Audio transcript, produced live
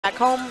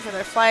home for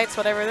their flights,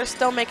 whatever, they're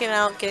still making it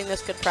out, getting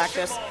this good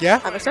practice.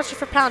 Yeah. Especially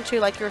for Pound 2,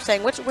 like you were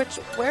saying.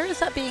 Where is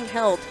that being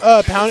held?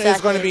 Pound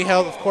is going to be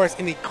held, of course,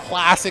 in the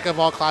classic of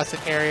all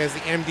classic areas, the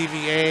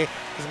MDVA.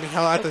 Is going to be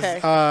held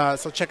at the,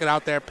 so check it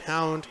out there,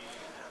 Pound.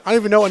 I don't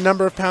even know what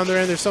number of Pound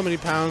they're in. There's so many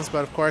pounds,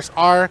 but of course,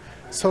 our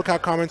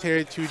SoCal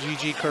commentator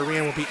 2GG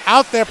Korean will be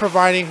out there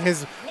providing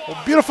his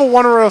beautiful,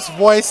 wondrous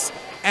voice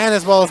and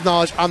as well as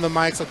knowledge on the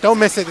mic. So don't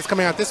miss it. It's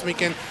coming out this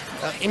weekend.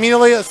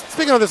 Immediately,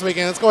 speaking of this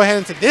weekend, let's go ahead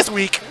into this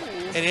week.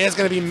 It is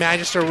going to be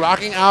Magister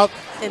rocking out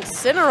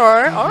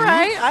Incineroar. All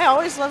right. I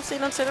always love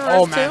seeing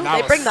Incineroar too.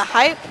 They bring the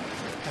hype.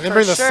 And they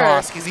bring the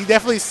sauce because he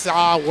definitely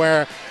saw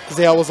where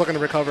Zael was looking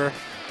to recover.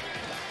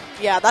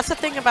 Yeah, that's the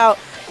thing about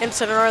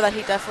Incineroar that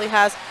he definitely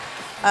has.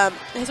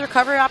 His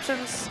recovery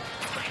options.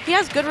 He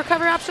has good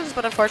recovery options,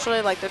 but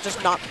unfortunately, like they're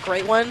just not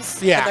great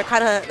ones. Yeah, and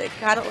it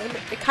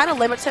kind of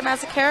limits him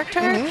as a character,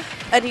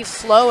 and he's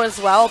slow as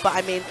well. But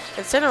I mean,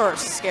 Incineroar is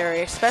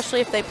scary,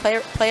 especially if they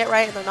play it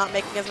right and they're not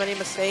making as many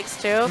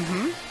mistakes too.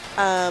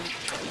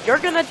 You're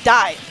gonna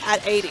die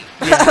at 80.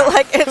 Yeah.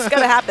 Like it's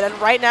gonna happen. And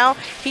right now,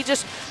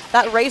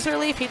 that Razor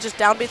Leaf, he just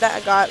downbeat that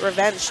and got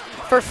revenge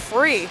for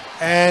free.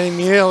 And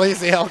immediately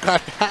Zael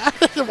got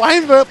the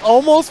wind whip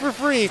almost for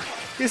free.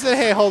 He said,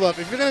 hey, hold up.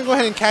 If you're going to go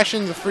ahead and cash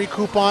in the free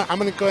coupon, I'm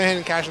going to go ahead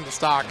and cash in the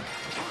stock.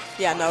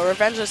 Yeah, no,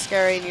 revenge is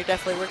scary, and we're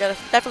definitely going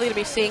to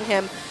be seeing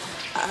him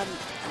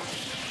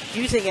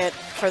using it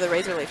for the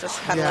Razor Leaf. Just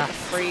kind of like a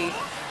free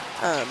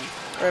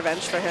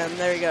revenge for him.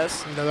 There he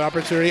goes. Another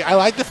opportunity. I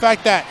like the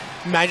fact that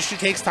Magister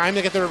takes time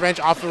to get the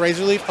revenge off the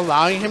Razor Leaf,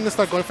 allowing him to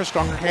start going for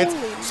stronger hits.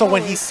 So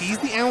when he sees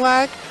the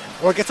analog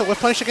or gets a whip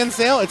punish against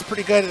Zael, it's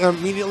pretty good.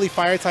 Immediately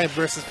fire type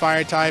versus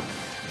fire type.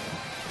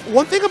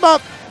 One thing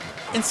about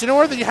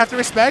Incineroar that you have to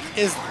respect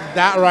is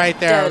that right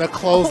there, the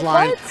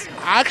clothesline.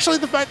 Actually,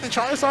 the fact that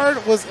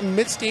Charizard was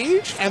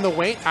mid-stage and the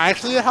weight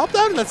actually helped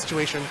out in that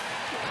situation.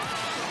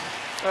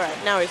 All right,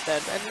 now he's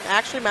dead. And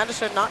actually,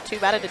 Magister not too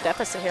bad at a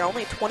deficit here,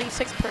 only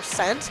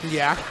 26%.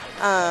 Yeah.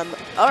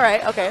 All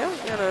right, okay.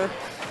 I'm gonna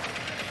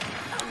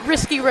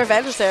risky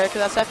revenge there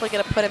because that's definitely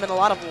gonna put him in a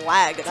lot of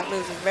lag. That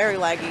move is very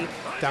laggy.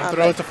 Down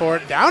throw to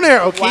forward, down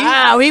air. Okay.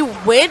 Wow, he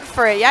went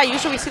for it. Yeah,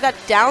 usually we see that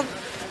down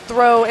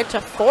throw into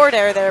forward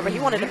air there, but he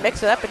wanted to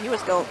mix it up, and he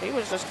was gonna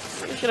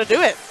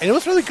do it. And it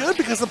was really good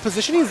because the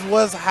positioning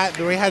was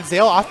where he had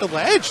Zael off the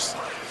ledge.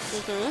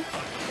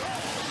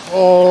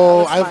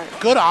 Oh, a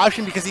good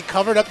option because he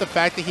covered up the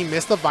fact that he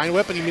missed the vine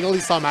whip, and he immediately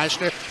saw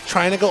Magister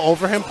trying to go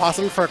over him,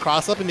 possibly for a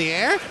cross up in the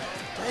air.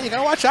 Man, you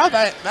gotta watch out.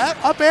 That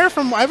up air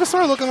from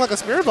Ivysaur looking like a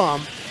spirit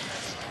bomb.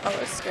 Oh,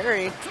 it's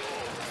scary.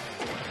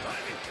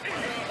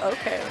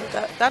 Okay,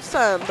 that's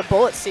the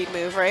bullet seed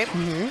move, right?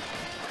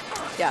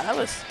 Yeah, that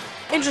was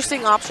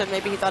interesting option.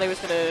 Maybe he thought he was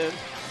gonna.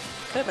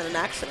 Could have been an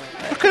accident.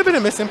 It could have been a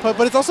misinput,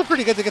 but it's also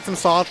pretty good to get some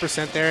solid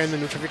percent there in the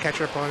neutral if you catch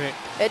your opponent.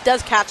 It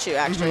does catch you,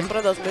 actually. It's one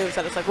of those moves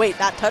that it's like, wait,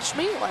 that touched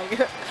me? Like,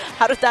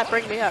 how did that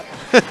bring me up?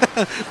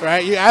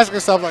 Right? You ask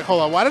yourself, like,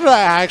 hold on, why did I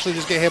actually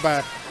just get hit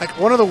by, like,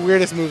 one of the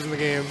weirdest moves in the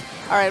game?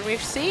 All right,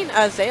 we've seen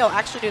Zael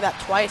actually do that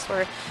twice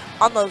where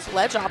on those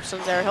ledge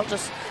options there, he'll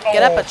just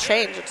get up a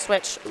change and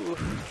switch. Ooh.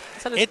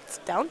 Is that it's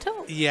down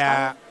tilt?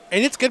 Yeah.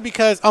 And it's good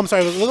because, I'm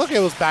sorry, look like it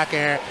was back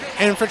air.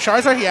 And for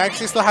Charizard, he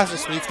actually still has a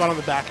sweet spot on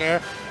the back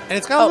air. And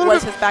it's got a little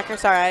bit. His back air?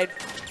 Sorry,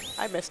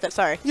 I missed it.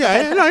 Sorry.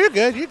 Yeah, no, you're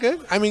good. You're good.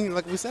 I mean,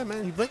 like we said,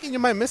 man, you blink and you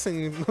might miss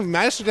it.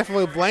 Magister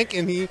definitely blank,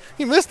 and he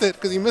missed it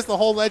because he missed the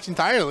whole ledge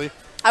entirely.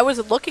 I was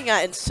looking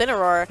at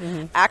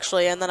Incineroar,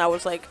 actually, and then I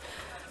was like,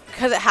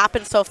 because it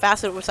happened so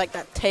fast, it was like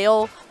that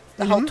tail,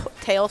 the whole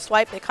tail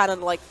swipe, it kind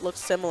of like looked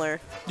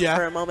similar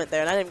for a moment there,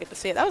 and I didn't get to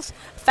see it. That was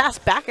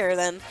fast back air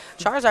then.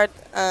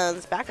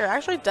 Charizard's back air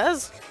actually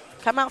does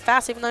come out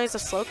fast, even though he's a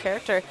slow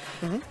character.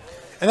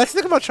 And that's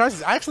the thing about Charizard.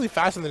 He's actually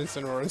faster than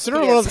Incineroar.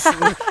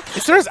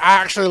 Incineroar's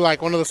actually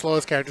like one of the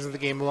slowest characters in the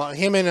game.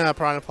 Him and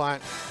Piranha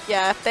Plant.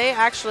 Yeah, if they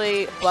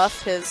actually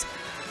buff his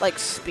like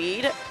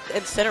speed,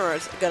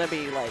 Incineroar's gonna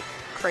be like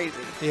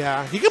crazy.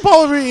 Yeah, he could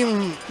probably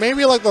even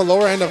maybe like the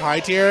lower end of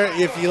high tier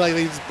if he like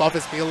they just buff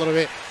his speed a little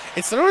bit.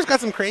 Incineroar's got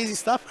some crazy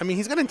stuff. I mean,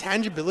 he's got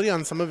intangibility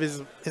on some of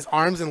his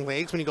arms and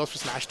legs when he goes for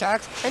smash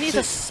attacks. And he's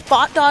a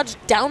spot dodge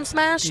down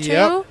smash too.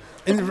 Yep.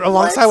 And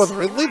alongside with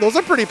Ridley, those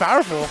are pretty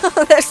powerful.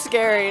 They're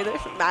scary. They're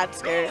mad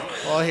scary.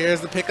 Well, here's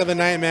the pick of the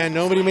night, man.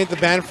 Nobody made the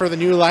ban for the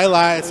new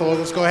Lila, so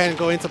let's go ahead and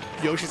go into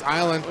Yoshi's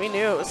Island. We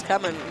knew it was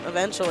coming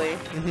eventually.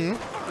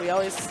 We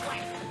always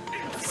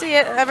see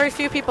it. Every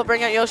few people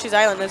bring out Yoshi's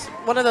Island. It's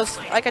one of those,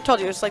 like I told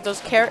you, it's like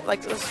those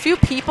few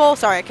people.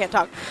 Sorry, I can't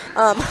talk.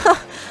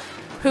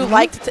 Who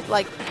like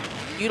to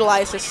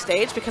utilize this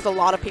stage because a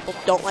lot of people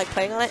don't like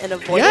playing on it and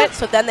avoid it.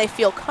 So then they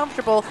feel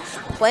comfortable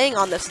playing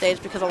on this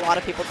stage because a lot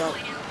of people don't.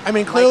 I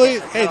mean,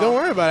 clearly, hey, don't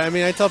worry about it. I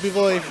mean, I tell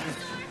people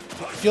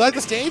if you like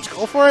the stage,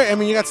 go for it. I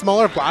mean, you got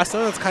smaller blast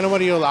zones. That's kind of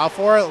what you allow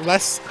for.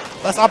 Less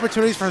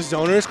opportunities for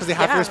zoners because they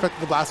have to respect that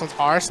the blast zones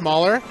are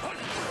smaller.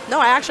 No,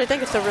 I actually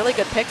think it's a really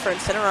good pick for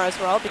Incineroar as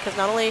well, because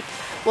not only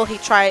will he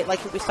try,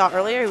 like we saw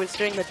earlier, he was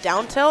doing the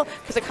down tilt,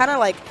 because it kind of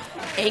like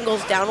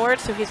angles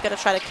downwards, so he's going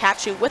to try to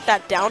catch you with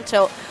that down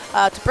tilt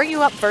to bring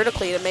you up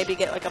vertically to maybe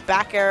get like a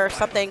back air or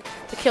something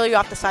to kill you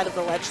off the side of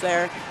the ledge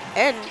there.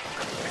 And,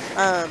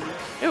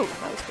 ooh,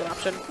 that was a good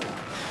option.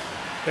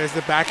 There's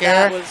the back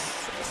air. That was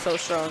so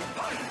strong.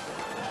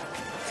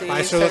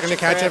 Magister looking to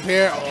catch up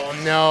here.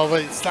 Oh no,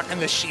 but he's stuck in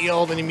the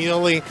shield, and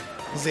immediately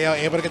Zael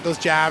able to get those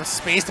jabs.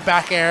 Space to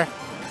back air.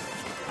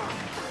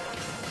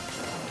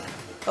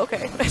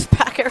 Okay, his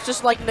back air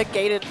just like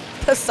negated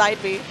the side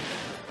B.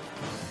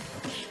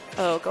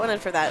 Oh, going in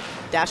for that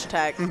dash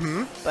attack.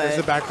 But there's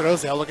the back throw.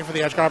 Zael looking for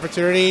the edge guard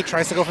opportunity.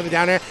 Tries to go for the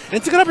down air. And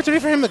it's a good opportunity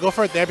for him to go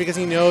for it there because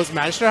he knows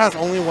Magister has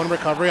only one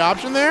recovery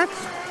option there.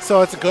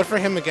 So it's good for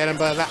him to get him,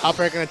 but that up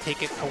air going to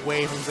take it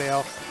away from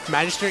Zael.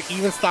 Magister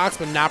even stocks,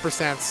 but not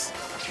percents.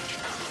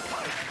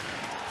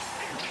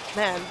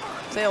 Man,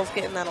 Zael's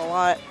getting that a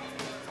lot.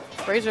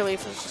 Razor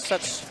Leaf is just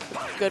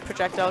such good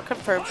projectile.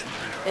 Confirms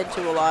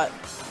into a lot.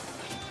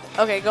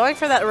 Okay, going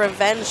for that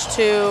revenge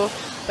too.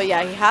 But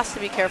yeah, he has to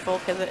be careful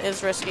because it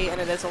is risky and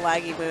it is a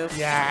laggy move.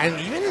 Yeah, and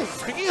even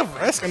speaking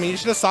of risk, I mean, you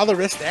should have saw the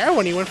risk there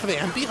when he went for the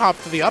empty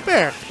hop to the up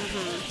air.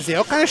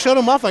 Zael kind of showed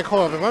him off like,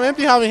 hold up, if I'm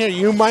empty hopping here,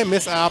 you might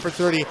miss an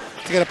opportunity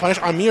to get a punish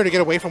on me or to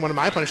get away from one of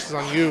my punishes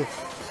on you.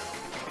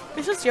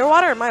 Is this your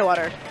water or my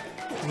water?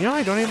 You know,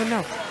 I don't even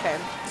know. Okay,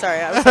 sorry,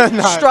 I was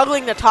like,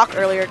 struggling to talk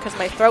earlier because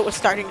my throat was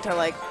starting to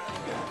like,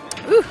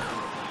 ooh,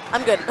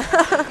 I'm good.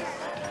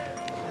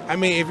 I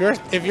mean,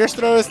 if your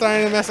throat is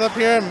starting to mess up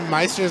here,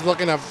 Meister's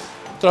looking to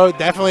throat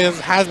definitely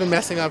has been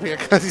messing up here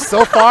because he's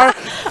so far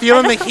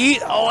feeling the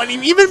heat. Oh, and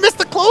he even missed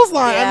the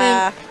clothesline.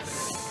 Yeah.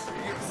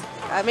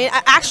 I mean,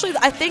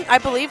 I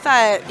believe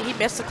that he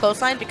missed the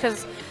clothesline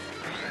because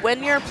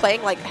when you're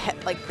playing like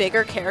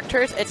bigger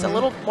characters, it's a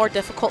little more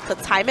difficult to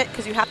time it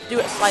because you have to do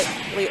it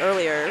slightly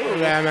earlier. Ooh.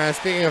 Yeah, man.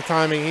 Speaking of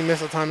timing, he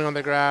missed the timing on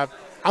the grab.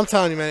 I'm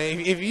telling you, man,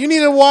 if you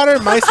needed water,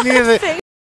 Meister needed it.